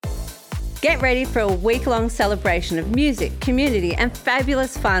Get ready for a week-long celebration of music, community and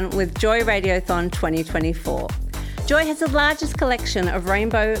fabulous fun with Joy Radiothon 2024. Joy has the largest collection of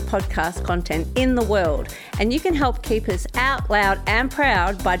rainbow podcast content in the world, and you can help keep us out loud and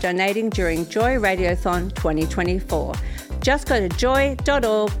proud by donating during Joy Radiothon 2024. Just go to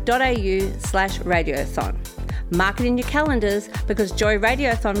joy.org.au/radiothon. Mark it in your calendars because Joy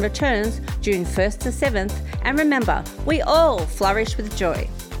Radiothon returns June 1st to 7th, and remember, we all flourish with joy.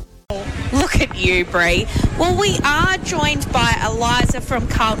 Look at you, Bree. Well, we are joined by Eliza from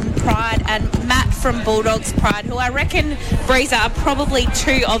Carlton Pride and Matt from Bulldogs Pride, who I reckon, Breeza, are probably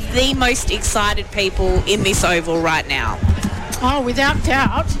two of the most excited people in this oval right now. Oh, without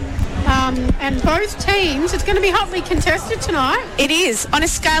doubt. And both teams, it's going to be hotly contested tonight. It is. On a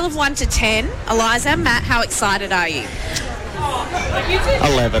scale of 1 to 10, Eliza, Matt, how excited are you?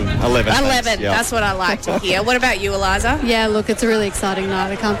 11. 11, yeah. That's what I like to hear. What about you, Eliza? Yeah, look, it's a really exciting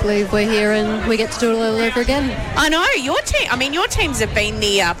night. I can't believe we're here and we get to do it all over again. I know, your teams have been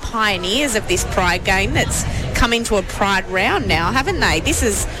the pioneers of this Pride game that's come into a Pride round now, haven't they? This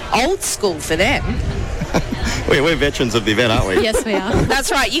is old school for them. We're veterans of the event, aren't we? Yes, we are.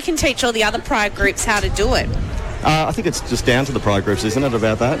 That's right. You can teach all the other Pride groups how to do it. I think it's just down to the Pride groups, isn't it,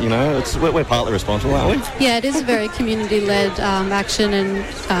 about that? You know, we're partly responsible, aren't we? Yeah, it is a very community-led action, and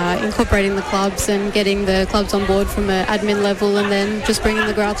incorporating the clubs and getting the clubs on board from an admin level, and then just bringing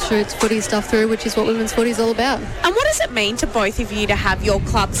the grassroots footy stuff through, which is what women's footy is all about. And what does it mean to both of you to have your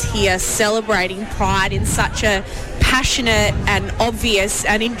clubs here celebrating Pride in such a passionate and obvious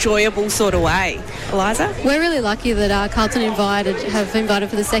and enjoyable sort of way? Eliza? We're really lucky that Carlton have invited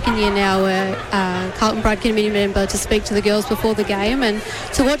for the second year now Carlton Pride Committee member to speak to the girls before the game, and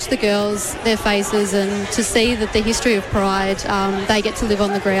to watch the girls, their faces, and to see that the history of Pride, they get to live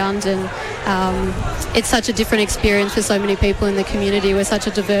on the ground, and it's such a different experience for so many people in the community. We're such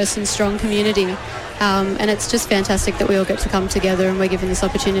a diverse and strong community. And it's just fantastic that we all get to come together and we're given this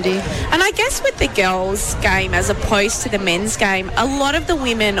opportunity. And I guess with the girls' game as opposed to the men's game, a lot of the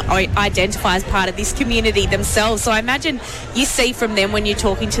women identify as part of this community themselves. So I imagine you see from them when you're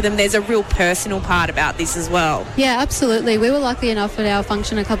talking to them, there's a real personal part about this as well. Yeah, absolutely. We were lucky enough at our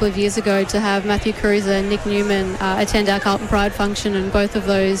function a couple of years ago to have Matthew Cruiser and Nick Newman attend our Carlton Pride function, and both of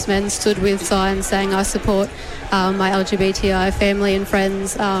those men stood with signs saying, I support my LGBTI family and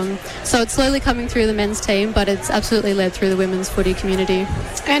friends. So it's slowly coming through the men's team, but it's absolutely led through the women's footy community.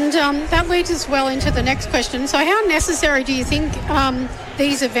 And that leads us well into the next question. So how necessary do you think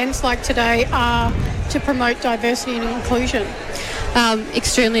these events like today are to promote diversity and inclusion?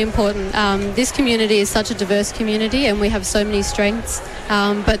 Extremely important. This community is such a diverse community, and we have so many strengths,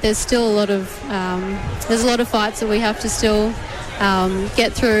 but there's still a lot of fights that we have to still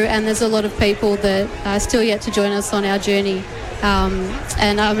get through, and there's a lot of people that are still yet to join us on our journey.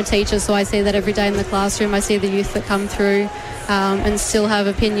 And I'm a teacher, so I see that every day in the classroom. I see the youth that come through and still have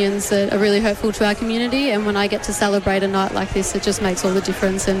opinions that are really hurtful to our community, and when I get to celebrate a night like this, it just makes all the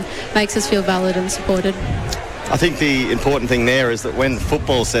difference and makes us feel valid and supported. I think the important thing there is that when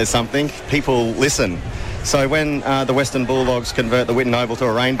football says something, people listen. So when the Western Bulldogs convert the Whitten Oval to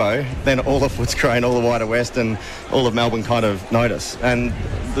a rainbow, then all of Footscray and all the wider West and all of Melbourne kind of notice. And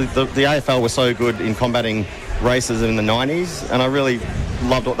the AFL was so good in combating racism in the 90s, and I really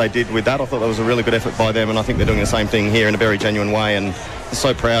loved what they did with that. I thought that was a really good effort by them, and I think they're doing the same thing here in a very genuine way, and I'm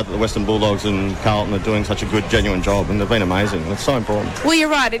so proud that the Western Bulldogs and Carlton are doing such a good, genuine job, and they've been amazing. It's so important. Well,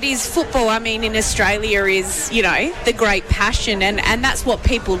 you're right. It is football. I mean, in Australia is, you know, the great passion, and that's what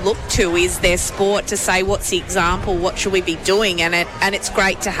people look to, is their sport, to say what's the example, what should we be doing, and it's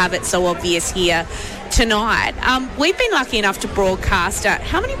great to have it so obvious here tonight. We've been lucky enough to broadcast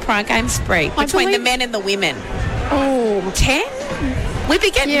how many Pride games, Bree, between the men and the women? 10? We'd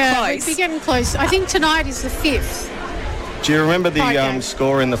be getting close. We'd be getting close. I think tonight is the 5th. Do you remember the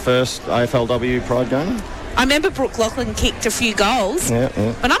score in the first AFLW Pride game? I remember Brooke Lachlan kicked a few goals, but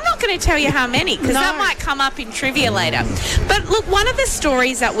I'm not going to tell you how many, because that might come up in trivia later. But look, one of the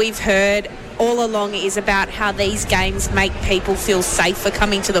stories that we've heard all along is about how these games make people feel safer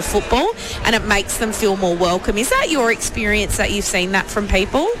coming to the football, and it makes them feel more welcome. Is that your experience, that you've seen that from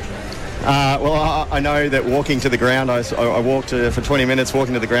people? Well, I know that walking to the ground, I walked for 20 minutes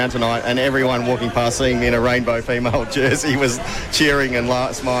walking to the ground tonight, and everyone walking past seeing me in a rainbow female jersey was cheering and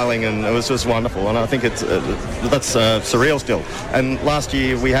smiling, and it was just wonderful. And I think that's surreal still. And last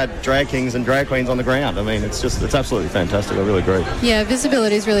year we had drag kings and drag queens on the ground. I mean, it's absolutely fantastic. I really agree. Yeah,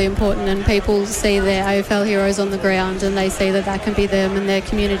 visibility is really important, and people see their AFL heroes on the ground, and they see that can be them, and their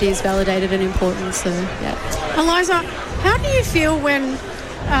community is validated and important. So, yeah. Eliza, how do you feel when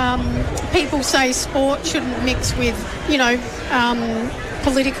people say sport shouldn't mix with,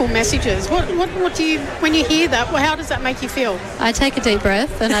 political messages. What do you, when you hear that, how does that make you feel? I take a deep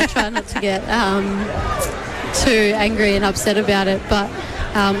breath and I try not to get too angry and upset about it, but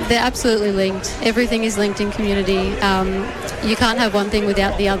they're absolutely linked. Everything is linked in community. You can't have one thing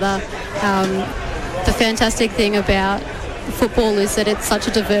without the other. The fantastic thing about football is that it's such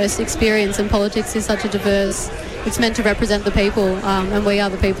a diverse experience, and politics is such a diverse, it's meant to represent the people, and we are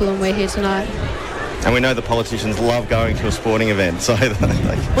the people, and we're here tonight. And we know the politicians love going to a sporting event, so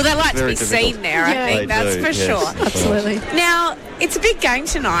they like to be seen there, I think, that's for sure. Absolutely. Now, it's a big game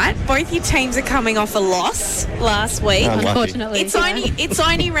tonight. Both your teams are coming off a loss last week. Unfortunately. It's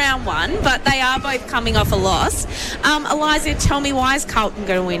only round one, but they are both coming off a loss. Eliza, tell me, why is Carlton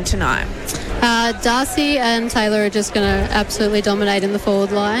going to win tonight? Darcy and Taylor are just going to absolutely dominate in the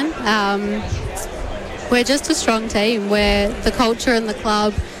forward line. We're just a strong team. We're the culture and the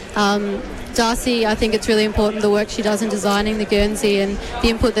club. Darcy, I think it's really important the work she does in designing the Guernsey and the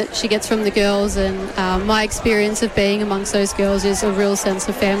input that she gets from the girls, and my experience of being amongst those girls is a real sense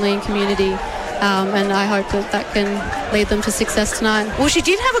of family and community, and I hope that can lead them to success tonight. Well, she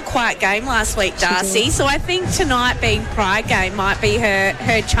did have a quiet game last week, Darcy, so I think tonight being Pride game might be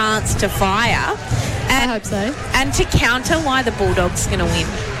her chance to fire. I hope so. And to counter why the Bulldogs going to win.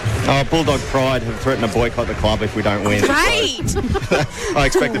 Bulldog Pride have threatened to boycott the club if we don't win. Great! So I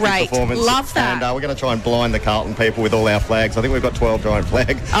expect a big performance. Love that. And we're going to try and blind the Carlton people with all our flags. I think we've got 12 giant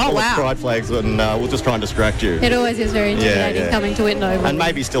flags. Oh, wow. Pride flags, and we'll just try and distract you. It always is very intimidating coming to Whitnova. And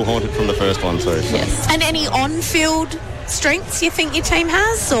maybe still haunted from the first one too. So. Yes. And any on-field strengths you think your team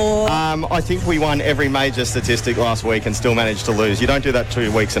has, or? I think we won every major statistic last week and still managed to lose. You don't do that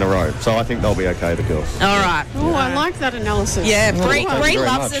 2 weeks in a row, so I think they'll be okay, the girls. All right. Oh, I like that analysis. Yeah, Bree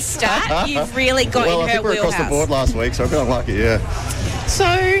loves much. a stat. You've really got well, in I her think we're wheelhouse. across the board last week, so I'm feeling lucky, yeah.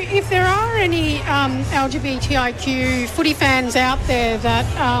 So if there are any LGBTIQ footy fans out there that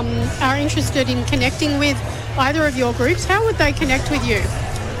are interested in connecting with either of your groups, how would they connect with you?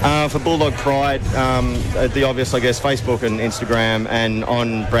 For Bulldog Pride, the obvious, I guess, Facebook and Instagram, and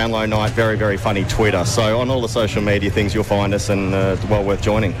on Brownlow Night, very, very funny Twitter. So on all the social media things, you'll find us, and it's well worth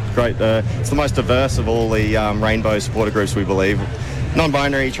joining. Great. It's the most diverse of all the rainbow supporter groups, we believe.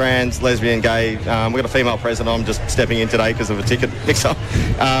 Non-binary, trans, lesbian, gay. We've got a female president. I'm just stepping in today because of a ticket mix-up.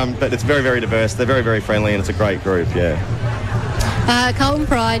 But it's very, very diverse. They're very, very friendly, and it's a great group, yeah. Carlton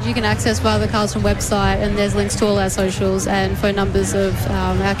Pride you can access via the Carlton website, and there's links to all our socials and phone numbers of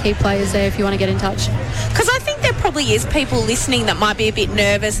our key players there if you want to get in touch. Because I think there probably is people listening that might be a bit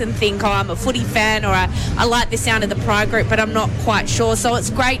nervous and think, I'm a footy fan, or I like the sound of the Pride group, but I'm not quite sure. So it's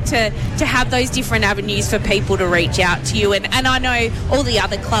great to have those different avenues for people to reach out to you. And I know all the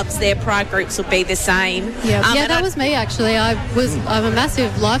other clubs, their Pride groups will be the same. Yeah, that was me actually. I'm a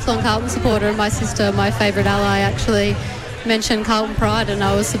massive lifelong Carlton supporter, and my sister, my favourite ally, actually mentioned Carlton Pride, and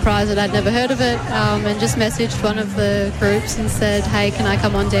I was surprised that I'd never heard of it, and just messaged one of the groups and said, hey, can I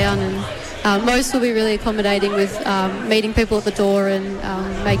come on down? And most will be really accommodating with meeting people at the door and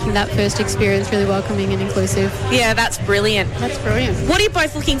making that first experience really welcoming and inclusive. Yeah, that's brilliant. That's brilliant. What are you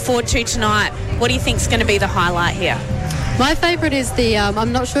both looking forward to tonight? What do you think is going to be the highlight here? My favourite is the,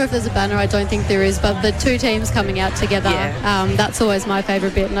 I'm not sure if there's a banner, I don't think there is, but the two teams coming out together, that's always my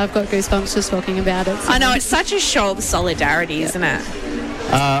favourite bit, and I've got goosebumps just talking about it. So. I know, it's such a show of solidarity, isn't it?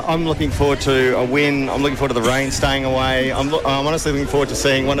 I'm looking forward to a win. I'm looking forward to the rain staying away. I'm honestly looking forward to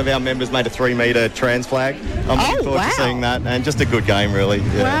seeing one of our members made a 3-metre trans flag. I'm looking forward to seeing that, and just a good game, really.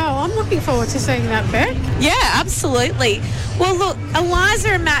 Yeah. Wow, I'm looking forward to seeing that, Beck. Yeah, absolutely. Well, look, Eliza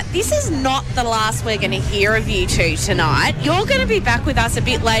and Matt, this is not the last we're going to hear of you two tonight. You're going to be back with us a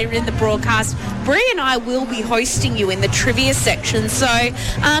bit later in the broadcast. Bree and I will be hosting you in the trivia section, so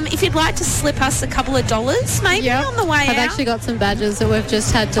if you'd like to slip us a couple of dollars maybe on the way I've actually got some badges that we've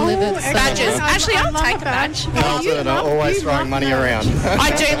just had delivered. So. Badges. Actually, I'll take a badge. Nelson are always throwing money around.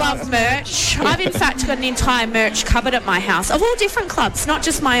 I do love merch. I've in fact got an entire merch cupboard at my house of all different clubs, not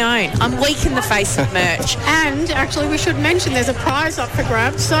just my own. I'm weak in the face of merch. And actually, we should mention there's a prize up for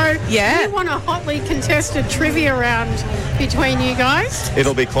grabs. So we want a hotly contested trivia round between you guys.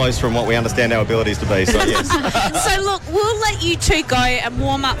 It'll be close from what we understand our abilities to be, so yes. So look, we'll let you two go and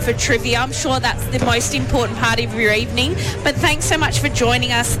warm up for trivia. I'm sure that's the most important part of your evening. But thanks so much for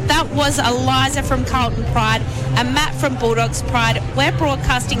joining us. That was Eliza from Carlton Pride and Matt from Bulldogs Pride. We're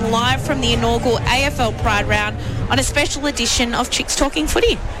broadcasting live from the inaugural AFL Pride round on a special edition of Chicks Talking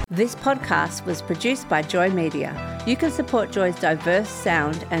Footy. This podcast was produced by Joy Media. You can support Joy's diverse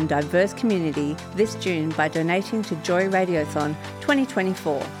sound and diverse community this June by donating to Joy Radiothon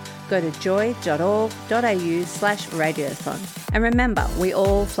 2024. Go to joy.org.au/radiothon. And remember, we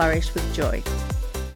all flourish with joy.